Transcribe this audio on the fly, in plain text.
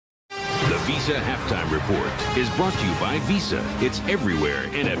The Visa Halftime Report is brought to you by Visa. It's everywhere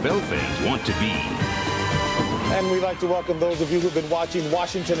NFL fans want to be. And we'd like to welcome those of you who've been watching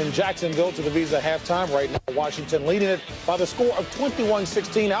Washington and Jacksonville to the Visa Halftime. Right now, Washington leading it by the score of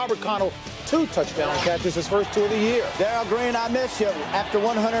 21-16. Albert Connell, 2 touchdown catches, his first 2 of the year. Darryl Green, I miss you. After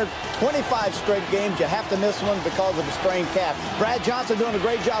 125 straight games, you have to miss one because of a sprained calf. Brad Johnson doing a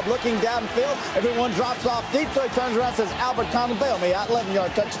great job looking downfield. Everyone drops off deep, so he turns around and says, Albert Connell, bail me out.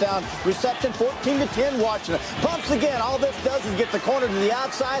 11-yard touchdown reception, 14-10 Washington. Pumps again. All this does is get the corner to the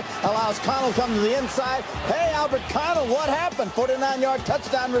outside, allows Connell to come to the inside. Hey, Albert Connell, what happened? 49-yard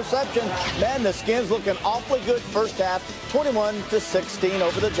touchdown reception. Man, the Skins looking awfully good first half, 21-16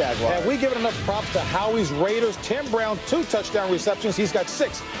 over the Jaguars. Have we given enough props to Howie's Raiders? Tim Brown, 2 touchdown receptions. He's got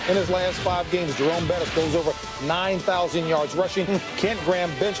 6 in his last 5 games. Jerome Bettis goes over 9,000 yards rushing. Kent Graham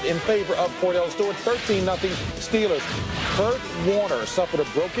benched in favor of Cordell Stewart. 13-0 Steelers. Kurt Warner suffered a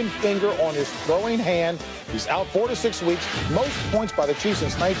broken finger on his throwing hand. He's out 4 to 6 weeks. Most points by the Chiefs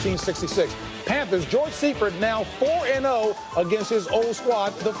since 1966. Panthers, George Seifert now 4-0 against his old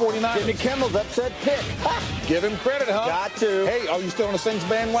squad, the 49ers. Jimmy Kimmel's upset pick. Give him credit, huh? Got to. Hey, are you still on the Saints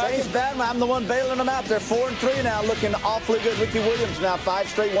bandwagon? Saints bandwagon. I'm the one bailing them out. They're 4-3 now, looking awfully good. Ricky Williams now 5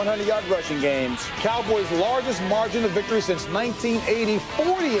 straight 100-yard rushing games. Cowboys' largest margin of victory since 1980,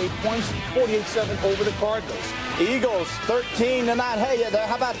 48 points, 48-7 over the Cardinals. Eagles 13-9. Hey,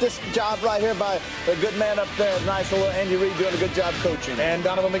 how about this job right here by the good man up there? Nice little Andy Reid doing a good job coaching. And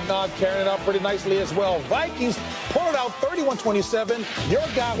Donovan McNabb carrying it out pretty nicely as well. Vikings pull it out 31-27. Your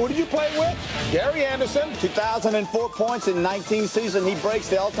guy, who did you play with? Gary Anderson. 2004 points in 19 season. He breaks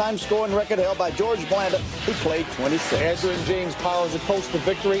the all-time scoring record held by George Blanda, who played 26. Andrew and James Powers are close to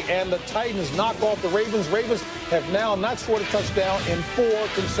victory, and the Titans knock off the Ravens. Ravens have now not scored a touchdown in 4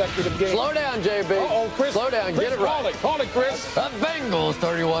 consecutive games. Slow down, JB. Uh-oh, Chris. Slow down. Get it right. Call it, Chris. The Bengals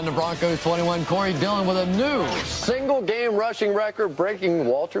 31, the Broncos 21. Corey Dillon with a new single-game rushing record, breaking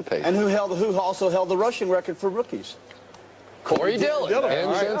Walter Payton. And who also held the rushing record for rookies? Corey Dillon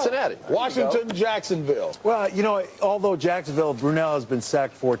in Cincinnati. Washington, Jacksonville. Well, you know, although Jacksonville, Brunell has been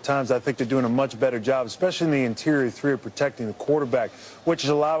sacked 4 times, I think they're doing a much better job, especially in the interior 3 of protecting the quarterback, which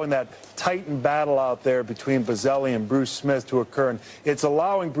is allowing that titan battle out there between Bazzelli and Bruce Smith to occur. And it's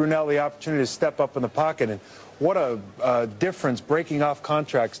allowing Brunell the opportunity to step up in the pocket. And what a difference breaking off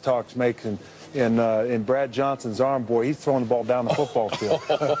contracts talks make in Brad Johnson's arm. Boy, he's throwing the ball down the football field.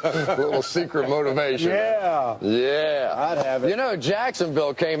 A little secret motivation. Yeah. Yeah. I'd have it. You know,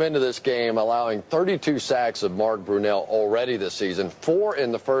 Jacksonville came into this game allowing 32 sacks of Mark Brunell already this season, 4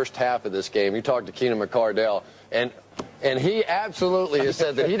 in the first half of this game. You talked to Keenan McCardell, and he absolutely has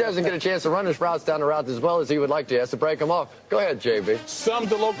said that he doesn't get a chance to run his routes down the route as well as he would like to. He has to break them off. Go ahead, JB. Some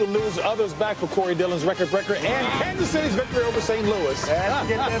to local news, others back for Corey Dillon's record breaker and Kansas City's victory over St. Louis. Get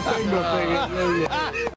that finger thing.